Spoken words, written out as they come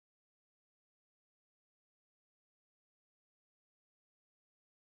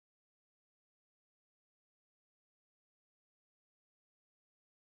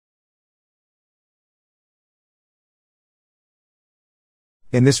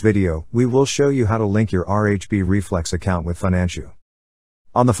In this video, we will show you how to link your RHB Reflex account with Financio.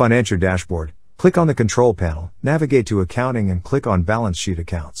 On the Financio dashboard, click on the Control panel, navigate to Accounting and click on Balance Sheet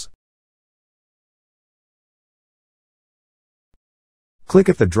Accounts. Click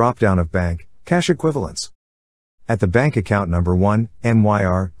at the drop-down of Bank, Cash Equivalents. At the bank account number 1,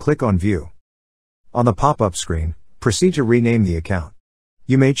 MYR, click on View. On the pop-up screen, proceed to rename the account.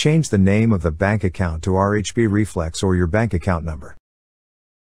 You may change the name of the bank account to RHB Reflex or your bank account number.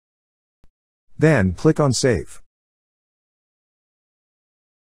 Then, click on Save.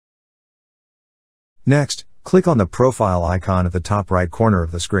 Next, click on the profile icon at the top right corner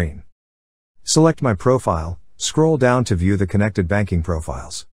of the screen. Select My Profile, scroll down to view the connected banking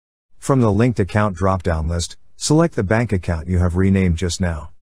profiles. From the linked account drop-down list, select the bank account you have renamed just now.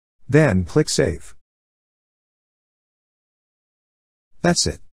 Then, click Save. That's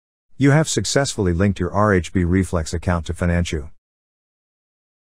it. You have successfully linked your RHB Reflex account to Financio.